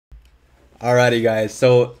Alrighty, guys.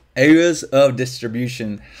 So areas of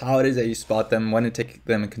distribution, how it is that you spot them, when to take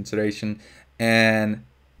them in consideration, and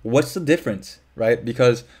what's the difference, right?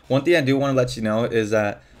 Because one thing I do want to let you know is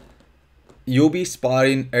that you'll be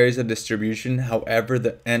spotting areas of distribution. However,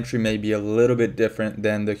 the entry may be a little bit different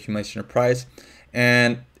than the accumulation of price,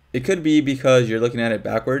 and it could be because you're looking at it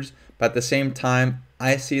backwards. But at the same time,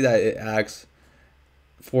 I see that it acts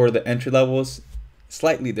for the entry levels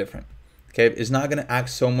slightly different. Okay, it's not going to act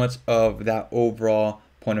so much of that overall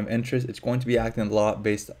point of interest. It's going to be acting a lot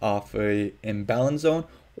based off a imbalance zone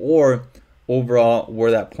or overall where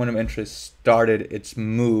that point of interest started its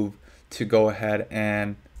move to go ahead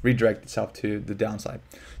and redirect itself to the downside.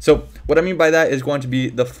 So what I mean by that is going to be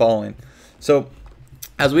the following. So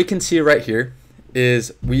as we can see right here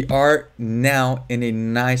is we are now in a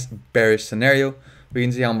nice bearish scenario. We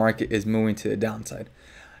can see how market is moving to the downside.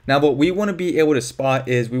 Now, what we want to be able to spot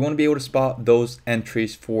is we want to be able to spot those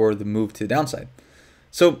entries for the move to the downside.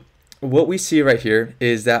 So what we see right here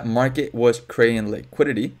is that market was creating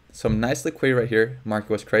liquidity. Some nice liquidity right here. Market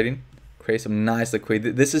was create some nice liquidity.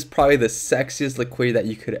 This is probably the sexiest liquidity that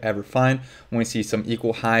you could ever find when we see some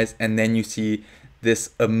equal highs and then you see this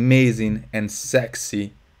amazing and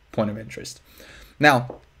sexy point of interest.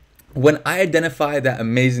 Now, when I identify that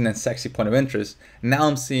amazing and sexy point of interest, now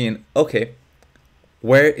I'm seeing, okay,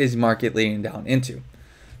 where is market leading down into?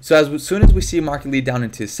 So as soon as we see market lead down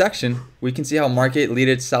into this section, we can see how market lead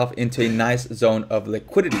itself into a nice zone of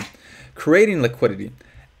liquidity, creating liquidity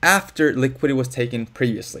after liquidity was taken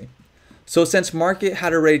previously. So since market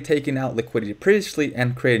had already taken out liquidity previously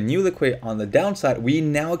and created new liquidity on the downside, we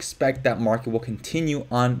now expect that market will continue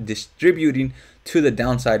on distributing to the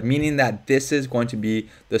downside, meaning that this is going to be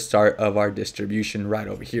the start of our distribution right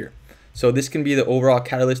over here. So this can be the overall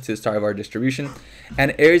catalyst to the start of our distribution.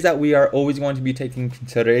 And areas that we are always going to be taking into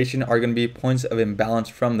consideration are going to be points of imbalance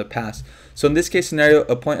from the past. So in this case scenario,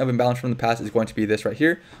 a point of imbalance from the past is going to be this right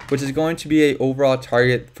here, which is going to be a overall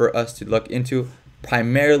target for us to look into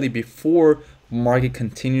primarily before market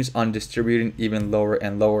continues on distributing even lower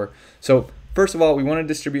and lower. So first of all, we want to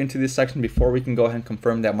distribute into this section before we can go ahead and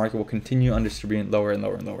confirm that market will continue on distributing lower and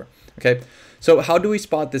lower and lower. Okay, so how do we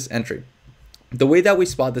spot this entry? The way that we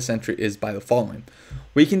spot this entry is by the following.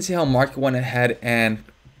 We can see how market went ahead and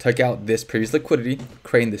took out this previous liquidity,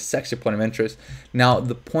 creating this sexy point of interest. Now,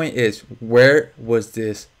 the point is, where was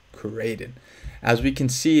this created? As we can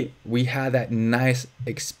see, we had that nice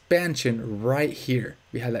expansion right here.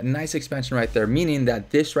 We had that nice expansion right there, meaning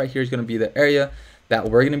that this right here is going to be the area that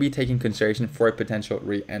we're going to be taking consideration for a potential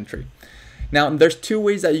re-entry. Now, there's two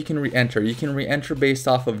ways that you can re-enter. You can re-enter based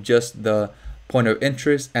off of just the point of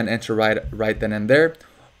interest and enter right then and there,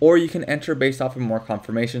 or you can enter based off of more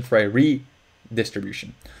confirmation for a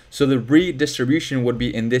redistribution. So the redistribution would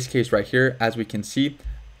be in this case right here, as we can see,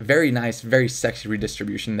 very nice, very sexy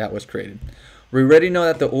redistribution that was created. We already know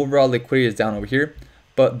that the overall liquidity is down over here,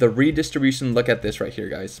 but the redistribution, look at this right here,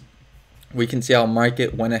 guys. We can see how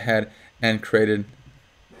market went ahead and created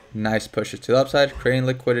nice pushes to the upside, creating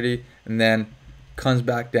liquidity, and then comes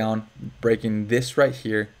back down, breaking this right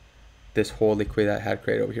here, this whole liquidity that I had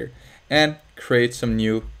created over here, and create some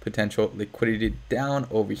new potential liquidity down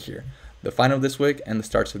over here, the final of this wick and the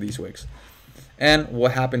starts of these wicks. And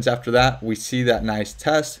what happens after that, we see that nice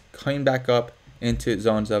test coming back up into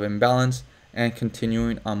zones of imbalance and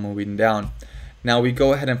continuing on moving down. Now we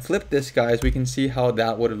go ahead and flip this, guys. We can see how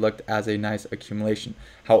that would have looked as a nice accumulation.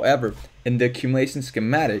 However, in the accumulation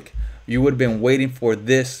schematic, you would have been waiting for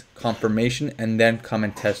this confirmation and then come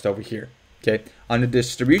and test over here. Okay, on the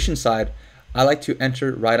distribution side, I like to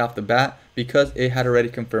enter right off the bat because it had already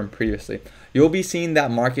confirmed previously. You'll be seeing that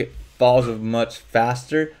market falls much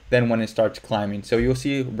faster than when it starts climbing. So you'll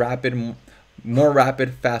see more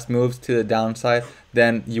rapid, fast moves to the downside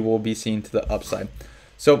than you will be seeing to the upside.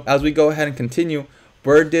 So as we go ahead and continue,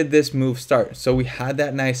 where did this move start? So we had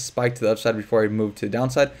that nice spike to the upside before it moved to the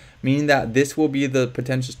downside, meaning that this will be the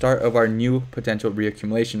potential start of our new potential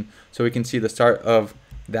reaccumulation. So we can see the start of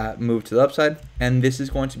that move to the upside, and this is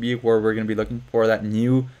going to be where we're going to be looking for that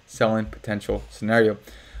new selling potential scenario.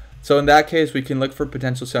 So in that case, we can look for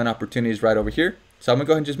potential selling opportunities right over here. So I'm gonna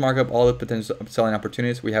go ahead and just mark up all the potential selling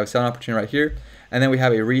opportunities. We have a selling opportunity right here, and then we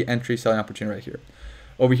have a re-entry selling opportunity right here.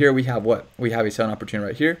 Over here we have what? We have a selling opportunity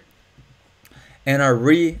right here, and our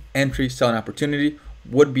re-entry selling opportunity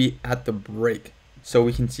would be at the break. So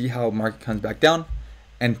we can see how market comes back down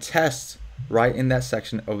and tests right in that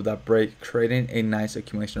section of that break, creating a nice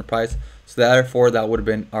accumulation of price. So therefore that would have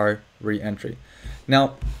been our re-entry.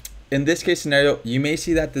 Now in this case scenario, you may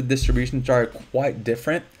see that the distributions are quite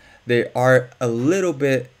different. They are a little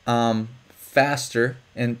bit faster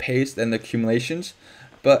in pace than the accumulations,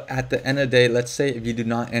 But at the end of the day, let's say if you do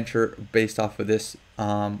not enter based off of this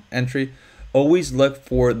entry, always look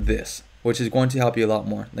for this, which is going to help you a lot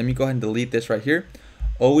more. Let me go ahead and delete this right here.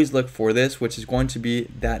 Always look for this, which is going to be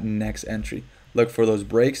that next entry. Look for those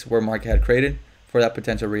breaks where market had created for that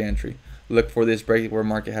potential re-entry. Look for this break where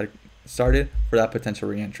market had started for that potential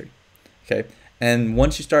re-entry. Okay, and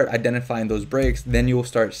once you start identifying those breaks, then you will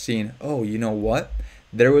start seeing, oh, you know what?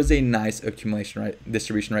 There was a nice accumulation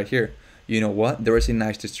distribution right here. You know what? There was a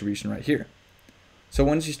nice distribution right here. So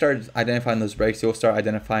once you start identifying those breaks, you'll start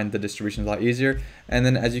identifying the distributions a lot easier. And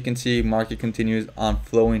then as you can see, market continues on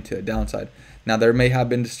flowing to the downside. Now there may have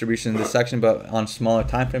been distribution in this section, but on smaller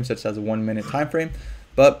time frames, such as a 1 minute time frame.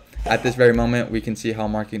 But at this very moment, we can see how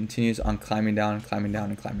market continues on climbing down and climbing down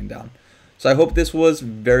and climbing down. So I hope this was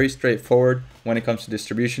very straightforward when it comes to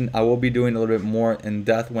distribution. I will be doing a little bit more in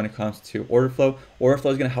depth when it comes to order flow. Order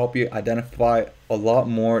flow is going to help you identify a lot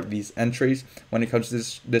more these entries when it comes to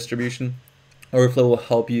this distribution. Order flow will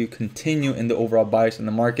help you continue in the overall bias in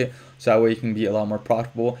the market, so that way you can be a lot more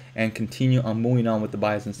profitable and continue on moving on with the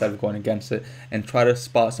bias instead of going against it and try to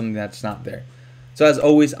spot something that's not there. So as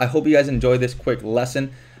always, I hope you guys enjoyed this quick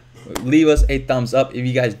lesson. Leave us a thumbs up if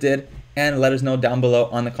you guys did, and let us know down below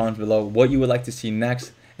on the comments below what you would like to see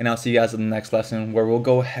next. And I'll see you guys in the next lesson, where we'll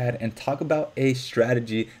go ahead and talk about a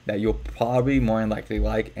strategy that you'll probably more than likely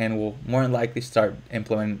like and will more than likely start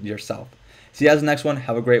implementing yourself. See you guys in the next one.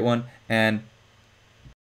 Have a great one, and